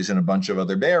raspberries and a bunch of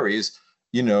other berries,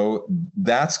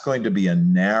 that's going to be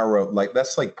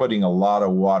that's like putting a lot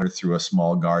of water through a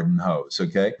small garden hose,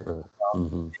 okay?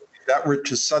 If that were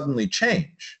to suddenly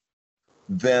change,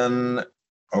 then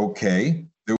okay,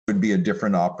 there would be a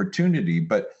different opportunity.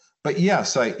 But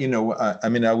yes, I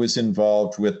was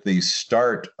involved with the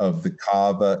start of the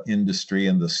kava industry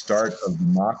and the start of the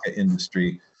maca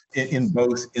industry. In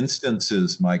both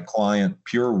instances, my client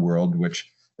Pure World,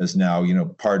 which is now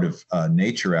part of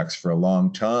NatureX for a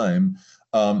long time,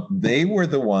 they were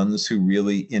the ones who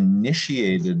really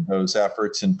initiated those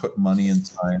efforts and put money and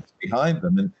science behind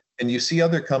them. And you see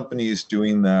other companies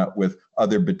doing that with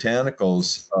other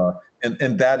botanicals.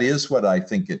 And that is what I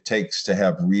think it takes to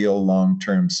have real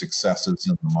long-term successes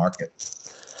in the market.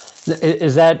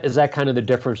 Is that kind of the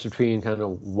difference between kind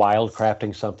of wild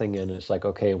crafting something and it's like,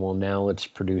 okay, well, now let's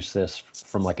produce this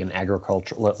from like an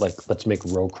agricultural, like let's make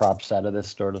row crops out of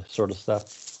this sort of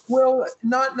stuff? Well,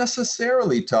 not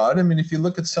necessarily, Todd. I mean, if you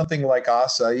look at something like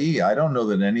acai, I don't know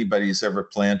that anybody's ever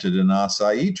planted an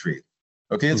acai tree.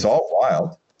 Okay, it's all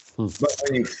wild. But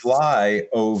when you fly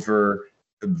over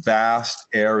vast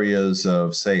areas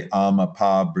of, say,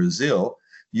 Amapá, Brazil,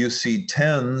 you see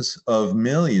tens of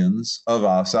millions of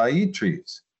acai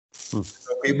trees. So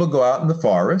people go out in the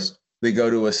forest, they go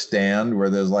to a stand where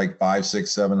there's like 500, 600,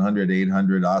 700,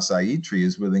 800 acai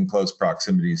trees within close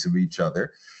proximities of each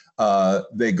other.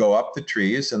 They go up the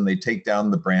trees and they take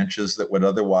down the branches that would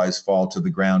otherwise fall to the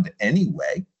ground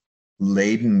anyway,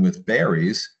 laden with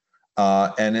berries.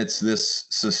 And it's this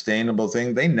sustainable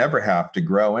thing. They never have to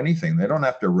grow anything. They don't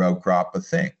have to row crop a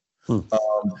thing. You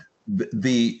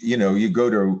go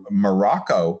to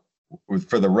Morocco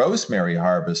for the rosemary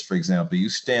harvest, for example, you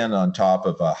stand on top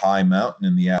of a high mountain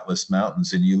in the Atlas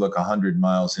Mountains and you look 100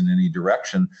 miles in any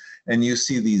direction and you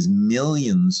see these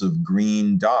millions of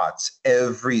green dots.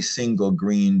 Every single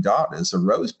green dot is a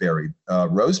rosemary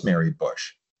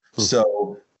bush.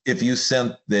 So if you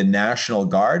sent the National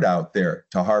Guard out there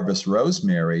to harvest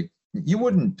rosemary, you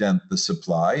wouldn't dent the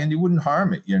supply and you wouldn't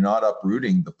harm it. You're not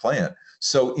uprooting the plant.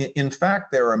 So in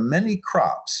fact, there are many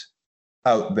crops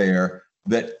out there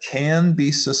that can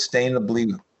be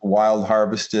sustainably wild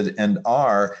harvested and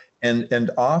are,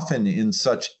 and often in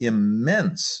such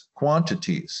immense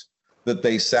quantities that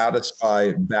they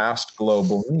satisfy vast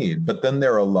global need. But then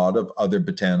there are a lot of other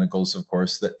botanicals, of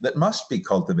course, that must be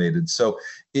cultivated. So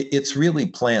it's really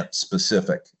plant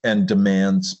specific and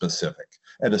demand specific.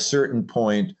 At a certain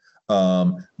point,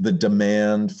 the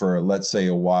demand for, let's say,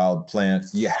 a wild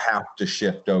plant, you have to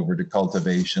shift over to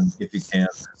cultivation if you can.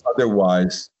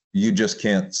 Otherwise, you just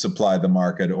can't supply the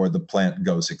market or the plant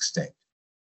goes extinct.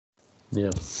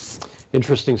 Yeah,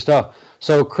 interesting stuff.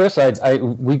 So, Chris,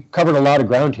 we covered a lot of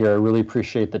ground here. I really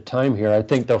appreciate the time here. I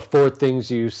think the 4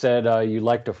 things you said you'd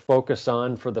like to focus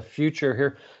on for the future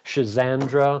here: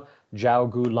 Schisandra,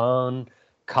 Jiaogulan,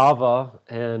 kava,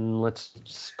 and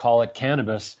let's call it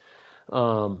cannabis.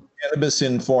 Cannabis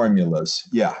in formulas.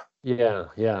 Yeah.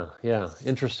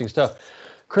 Interesting stuff.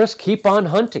 Chris, keep on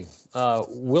hunting.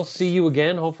 We'll see you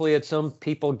again, hopefully at some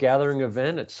people gathering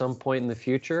event at some point in the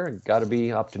future. Got to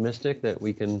be optimistic that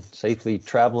we can safely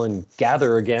travel and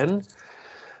gather again.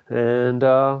 And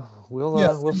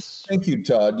we'll. Thank you,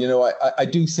 Todd. I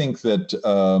do think that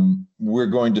we're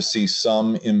going to see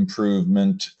some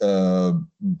improvement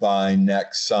by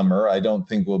next summer. I don't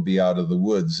think we'll be out of the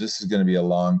woods. This is going to be a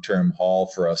long-term haul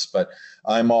for us, but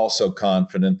I'm also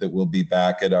confident that we'll be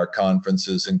back at our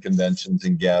conferences and conventions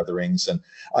and gatherings. And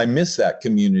I miss that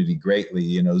community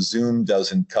greatly. Zoom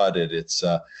doesn't cut it. It's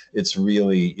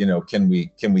really, can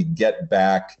we get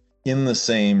back in the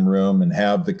same room and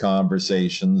have the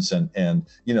conversations and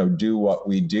do what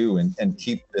we do and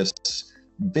keep this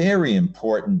very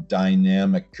important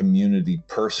dynamic community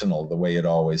personal the way it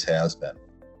always has been.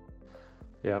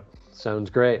 Yep. Sounds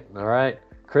great. All right.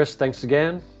 Chris, thanks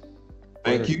again.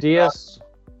 Thank you. Diaz.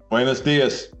 Buenos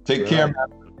dias. Take care, man.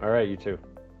 All right. You too.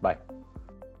 Bye.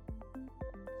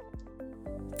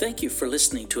 Thank you for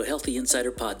listening to a Healthy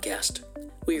Insider podcast.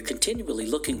 We are continually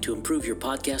looking to improve your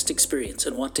podcast experience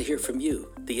and want to hear from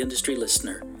you, the industry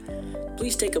listener.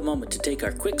 Please take a moment to take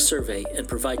our quick survey and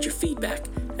provide your feedback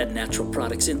at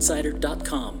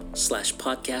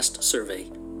naturalproductsinsider.com/podcast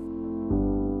survey.